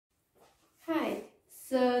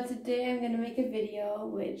So today I'm going to make a video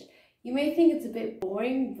which you may think it's a bit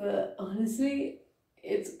boring, but honestly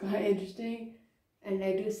it's quite interesting. And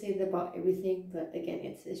I do say that about everything, but again,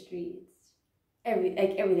 it's history. It's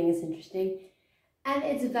everything is interesting. And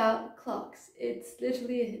it's about clocks. It's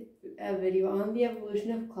literally a video on the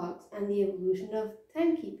evolution of clocks and the evolution of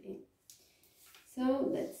timekeeping.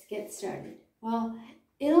 So let's get started. Well,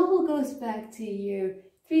 it all goes back to year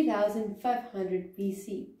 3500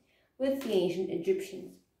 BC with the ancient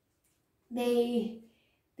Egyptians. They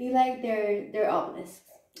like their obelisks,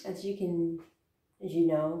 as you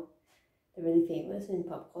know, they're really famous in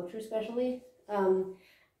pop culture especially.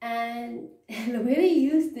 And the way they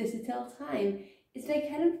use this to tell time is like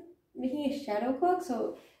kind of making a shadow clock.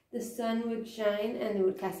 So the sun would shine and it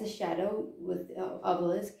would cast a shadow with the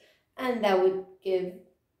obelisk, and that would give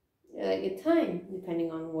like a time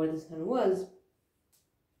depending on where the sun was.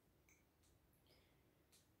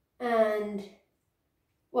 And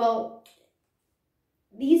well,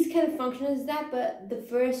 these kind of function as that, but the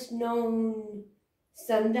first known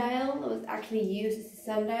sundial that was actually used as a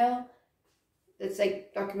sundial, that's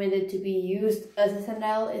like documented to be used as a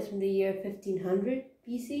sundial, is from the year 1500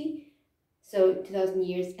 BC, so 2000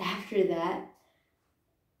 years after that.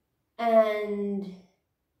 And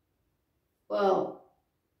well,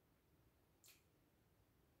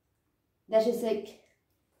 that's just like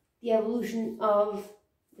the evolution of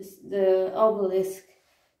the obelisk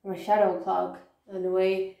or shadow clock on the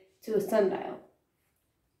way to a sundial.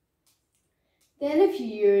 Then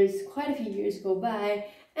quite a few years go by,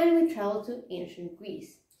 and we travel to ancient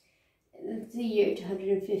Greece. It's the year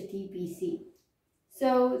 250 BC.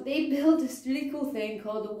 So they built this really cool thing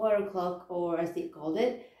called the water clock, or as they called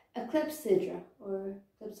it, a clepsydra, or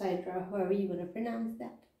clepsydra, however you want to pronounce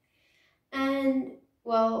that. And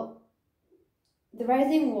well, the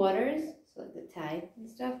rising waters, so like the tide and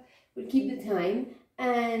stuff, would keep the time,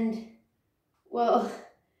 and well,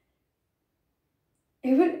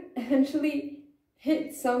 it would eventually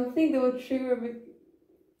hit something that would trigger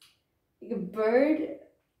like a bird,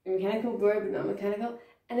 a mechanical bird but not mechanical,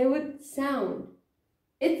 and it would sound.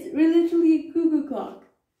 It's literally a cuckoo clock,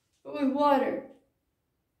 but with water.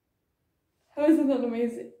 How is that not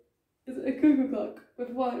amazing? It's a cuckoo clock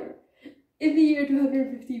with water in the year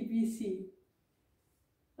 250 BC.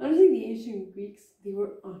 Honestly, the ancient Greeks, they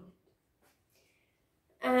were on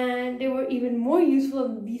it. And they were even more useful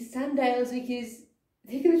than these sundials because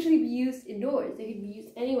they could literally be used indoors. They could be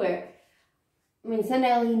used anywhere. I mean,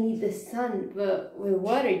 sundial, you need the sun, but with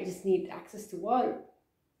water, you just need access to water.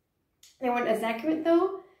 They weren't as accurate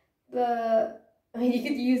though, but I mean, you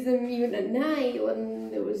could use them even at night when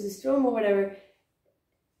there was a storm or whatever.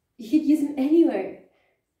 You could use them anywhere.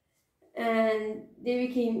 And they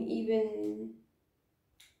became even,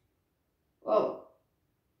 well,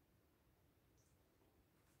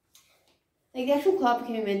 like the actual clock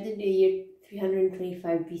became invented in the year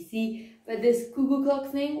 325 BC, but this cuckoo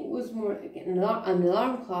clock thing was more like an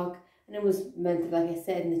alarm clock, and it was invented, like I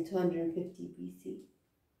said, in the 250 BC.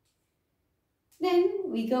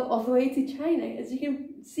 Then we go all the way to China. As you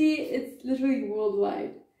can see, it's literally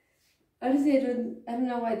worldwide. Honestly, I don't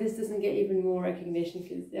know why this doesn't get even more recognition,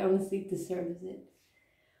 because it honestly deserves it.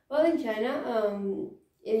 Well, in China,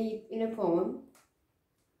 in a poem,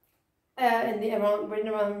 written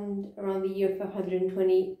around the year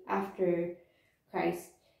 520 after Christ,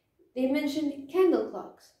 they mentioned candle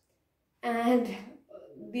clocks, and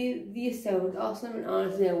these sound awesome. And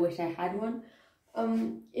honestly, I wish I had one.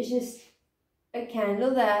 It's just a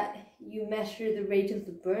candle that you measure the rate of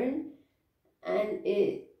the burn, and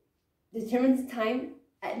it determines time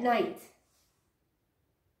at night.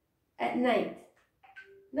 At night,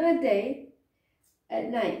 not at day. At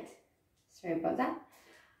night. Sorry about that.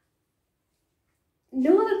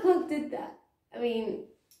 No other clock did that. I mean,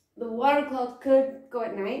 the water clock could go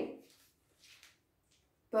at night,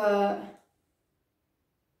 but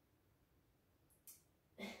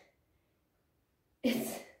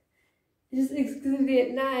it's just exclusively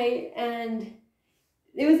at night, and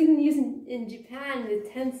it was even used in Japan in the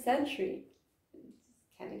 10th century. It's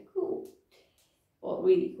kind of cool. Well,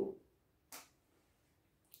 really cool.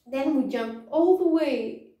 Then we jump all the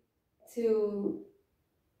way to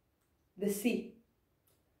the sea.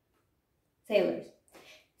 Sailors.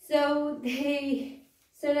 So they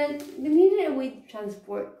needed a way to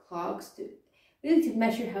transport clocks to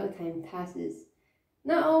measure how time passes.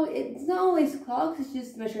 It's not always clocks, it's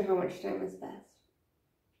just measure how much time has passed.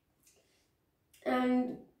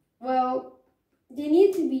 And well, they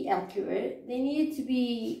need to be accurate, they need to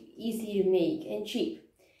be easy to make and cheap.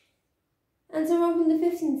 And so around in the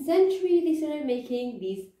 15th century, they started making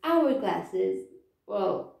these hourglasses,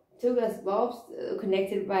 well, two glass bulbs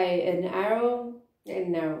connected by a narrow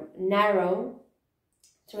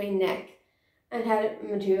terrain neck, and had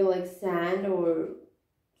material like sand or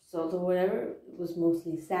salt or whatever. It was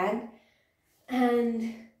mostly sand,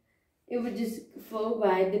 and it would just flow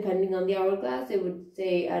by depending on the hourglass. It would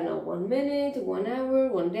say, I don't know, 1 minute, 1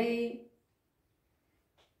 hour, 1 day.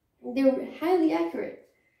 They were highly accurate,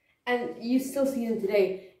 and you still see them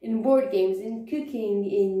today in board games, in cooking,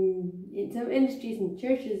 in some industries, in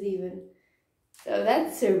churches even. So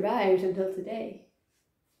that survived until today.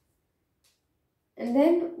 And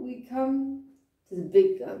then we come to the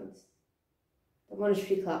big guns, the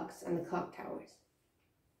monastery clocks and the clock towers.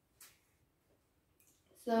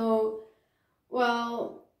 So,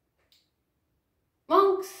 well,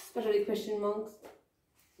 monks, especially Christian monks,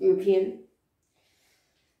 European,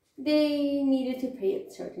 they needed to pray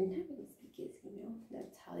at certain times because,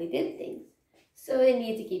 that's how they did things. So they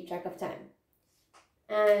needed to keep track of time.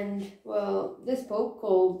 And, well, this pope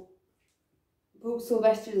called Pope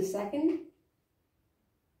Sylvester II,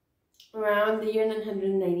 around the year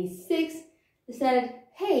 996, decided,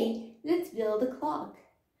 hey, let's build a clock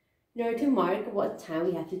in order to mark what time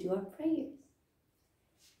we have to do our prayers.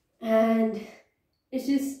 And it's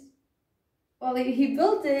just, well, he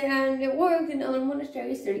built it and it worked, and other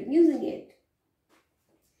monasteries started using it.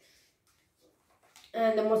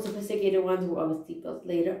 And the more sophisticated ones were obviously built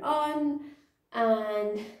later on.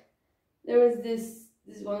 And there was this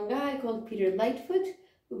one guy called Peter Lightfoot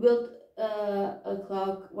who built a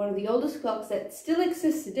clock, one of the oldest clocks that still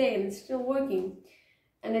exists today and it's still working.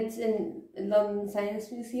 And it's in London Science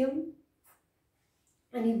Museum.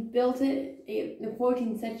 And he built it in the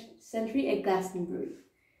 14th century at Glastonbury.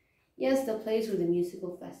 Yes, the place where the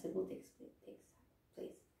musical festival takes place.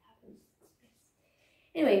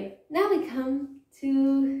 Anyway, now we come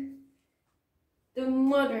to the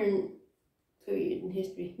modern period in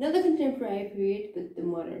history. Not the contemporary period, but the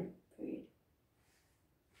modern period.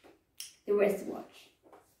 The wristwatch.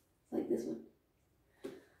 Like this one.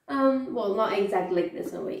 Well, not exactly like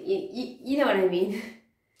this one, but you know what I mean.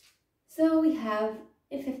 So we have,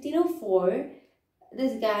 in 1504,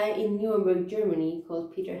 this guy in Nuremberg, Germany,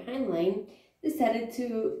 called Peter Heinlein, decided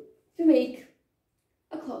to make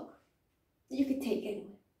a clock that you could take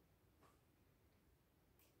anywhere.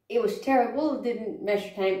 It was terrible. It didn't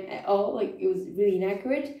measure time at all. Like, it was really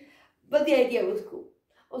inaccurate. But the idea was cool.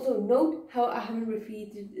 Also, note how I haven't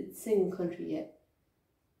repeated a single country yet.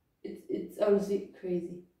 It's honestly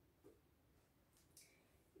crazy.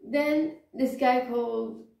 Then this guy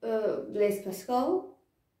called Blaise Pascal,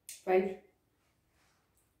 French,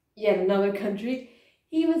 yet another country.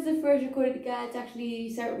 He was the first recorded guy to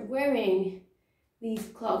actually start wearing these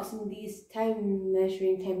clocks and these time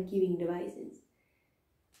measuring, timekeeping devices.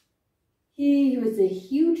 He was a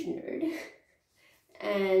huge nerd,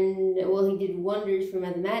 and well, he did wonders for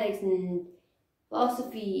mathematics and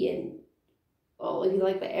philosophy, and well, if you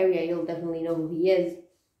like the area, you'll definitely know who he is.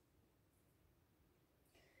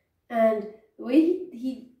 And the way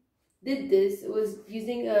he did this was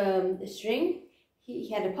using a string. He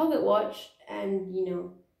had a pocket watch and,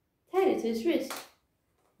 tied it to his wrist,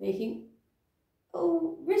 making a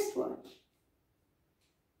wristwatch.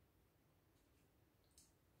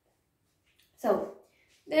 So,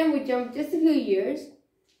 then we jump just a few years,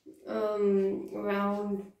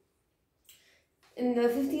 around in the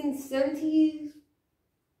 1570s,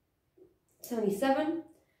 77,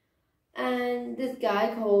 and this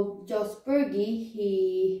guy called Jospergi,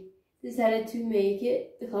 he decided to make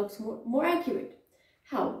the clocks more accurate.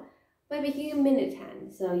 How? By making a minute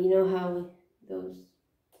hand. So you know how those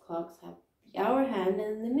clocks have the hour hand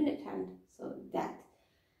and the minute hand. So that.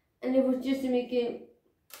 And it was just to make it.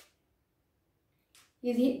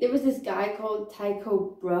 There was this guy called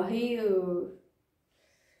Tycho Brahe, or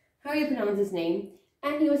how do you pronounce his name?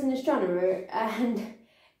 And he was an astronomer, and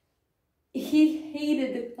he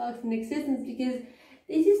hated the clocks in existence because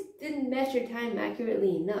they just didn't measure time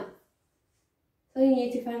accurately enough. So he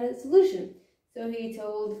needed to find a solution. So he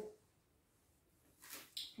told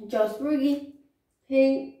Jospergi,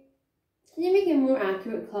 hey, can you make a more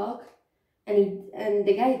accurate clock? And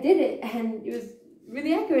the guy did it, and it was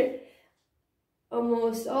really accurate.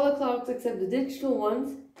 Almost all the clocks except the digital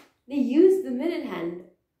ones, they use the minute hand,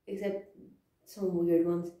 except some weird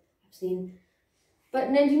ones I've seen. But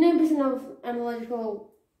 99% of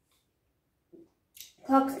analogical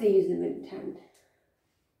clocks, they use the minute hand.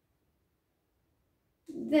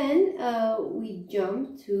 Then we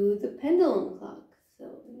jump to the pendulum clock, so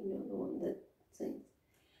the one that sings.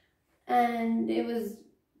 And it was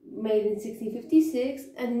made in 1656,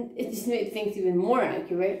 and it just made things even more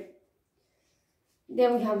accurate.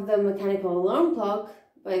 Then we have the mechanical alarm clock,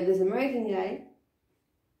 by this American guy.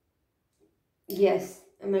 Yes,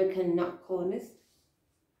 American, not colonist.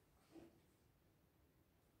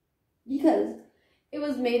 Because it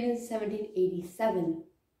was made in 1787.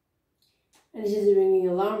 And it's just a ringing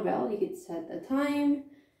alarm bell. You could set the time,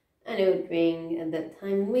 and it would ring at that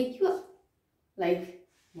time and wake you up, like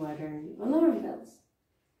modern alarm bells.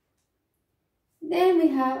 Then we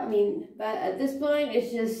have, but at this point,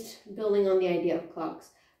 it's just building on the idea of clocks.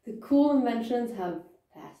 The cool inventions have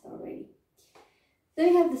passed already. Then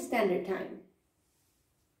we have the standard time.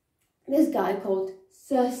 This guy called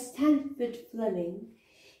Sir Stanford Fleming,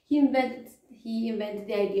 he invented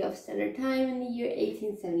the idea of standard time in the year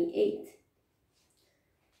 1878.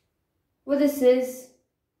 What this is,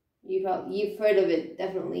 you've heard of it,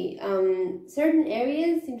 definitely. Certain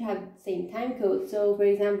areas seem to have the same time code. So, for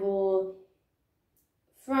example,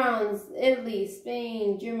 France, Italy,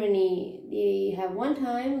 Spain, Germany, they have one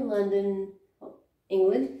time. London,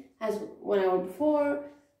 England has 1 hour before.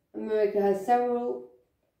 America has several.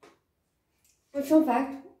 Which, fun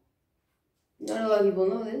fact, not a lot of people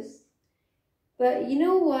know this, but you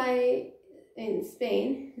know why in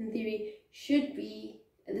Spain, in theory, should be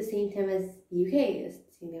at the same time as the UK, at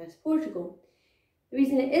the same time as Portugal. The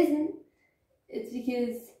reason it isn't, it's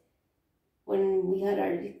because when we had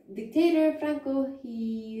our dictator, Franco,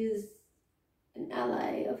 he is an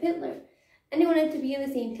ally of Hitler. And he wanted to be in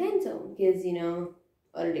the same time zone because,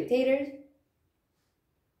 other dictators,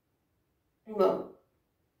 well,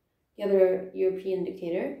 the other European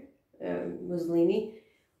dictator, Mussolini,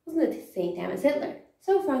 wasn't at the same time as Hitler.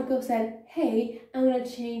 So Franco said, hey, I'm going to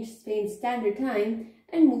change Spain's standard time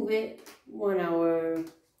and move it 1 hour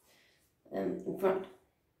in front.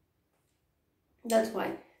 That's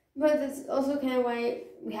why. But that's also kind of why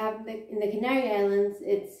we have in the Canary Islands,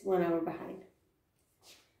 it's 1 hour behind.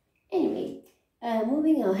 Anyway,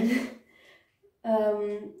 moving on.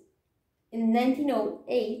 In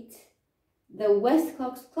 1908, the West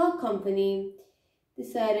Coast Clock Company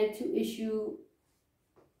decided to issue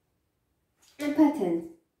a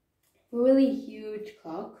patent for a really huge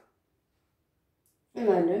clock in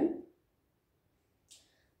London.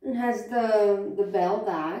 It has the bell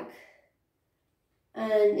back,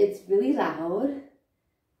 and it's really loud,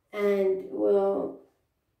 and well,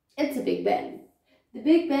 it's a Big Ben. The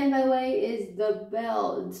Big Ben, by the way, is the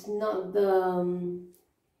bell. It's not the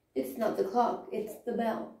clock. It's the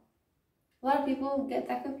bell. A lot of people get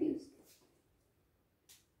that confused.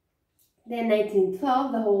 Then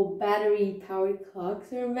 1912, the whole battery-powered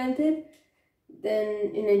clocks were invented.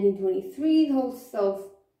 Then in 1923, the whole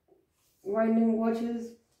self-winding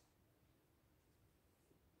watches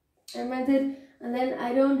are invented. And then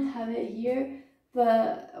I don't have it here,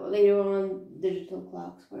 but later on, digital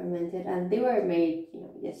clocks were invented, and they were made,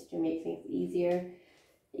 just to make things easier.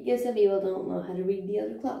 Because some people don't know how to read the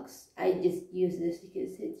other clocks. I just use this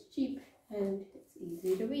because it's cheap and it's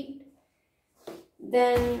easy to read.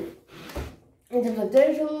 Then, in terms of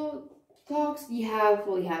digital clocks, we have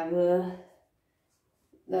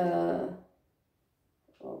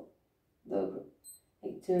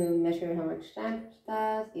like to measure how much time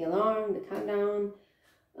passed, the alarm, the countdown,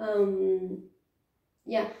 and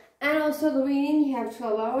also the reading. You have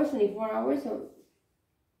 12 hours, 24 hours. So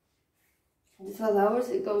the 12 hours,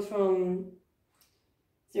 it goes from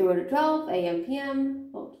 0 to 12 a.m. p.m.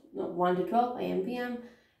 Well, no, 1 to 12 a.m. p.m.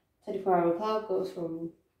 24-hour clock goes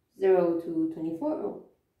from 0 to 24, or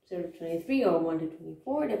 0 to 23, or 1 to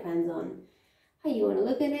 24, depends on how you want to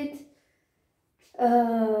look at it.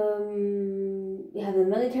 We have the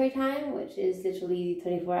military time, which is literally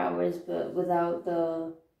 24 hours, but without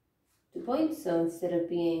the 2 points. So instead of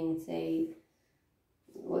being, say,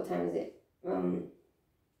 what time is it?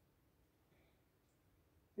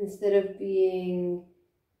 Instead of being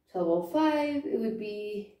 12:05, it would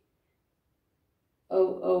be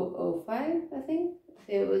 00:05, I think. If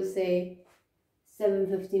it was, say,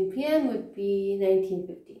 7:15 p.m., would be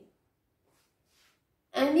 19:15.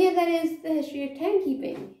 And yeah, that is the history of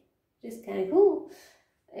timekeeping. Just kind of cool.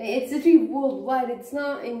 It's literally worldwide. It's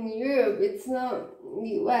not in Europe. It's not in the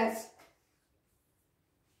US.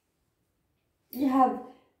 You have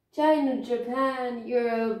China, Japan,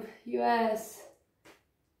 Europe, US.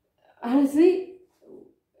 Honestly,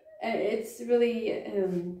 it's really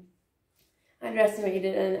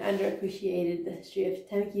underestimated and underappreciated, the history of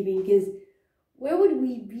timekeeping, because where would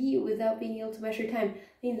we be without being able to measure time? I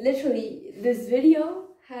mean, literally, this video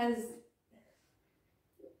has,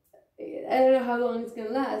 I don't know how long it's going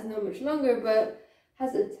to last, not much longer, but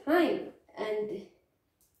has a time, and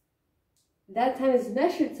that time is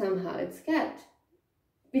measured somehow, it's kept,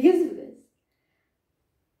 because of this.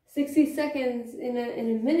 60 seconds in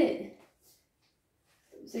a minute.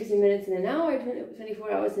 60 minutes in an hour,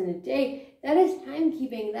 24 hours in a day. That is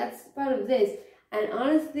timekeeping. That's part of this. And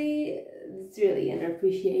honestly, it's really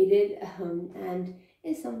underappreciated, and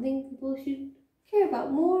it's something people should care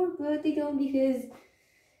about more, but they don't because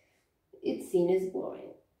it's seen as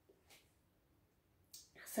boring.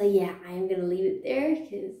 So yeah, I am gonna leave it there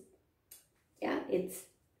because yeah, it's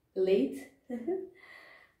late.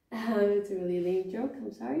 It's a really lame joke,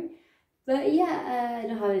 I'm sorry. But yeah, I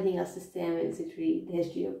don't have anything else to say. I'm going to read the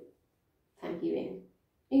history of timekeeping.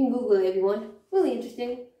 You can Google it if you want. Really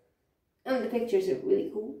interesting. And the pictures are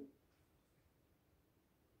really cool.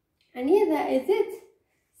 And yeah, that is it.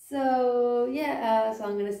 So yeah, that's all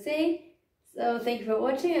I'm going to say. So thank you for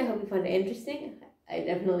watching. I hope you found it interesting. I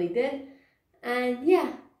definitely did. And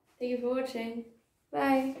yeah, thank you for watching.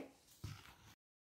 Bye.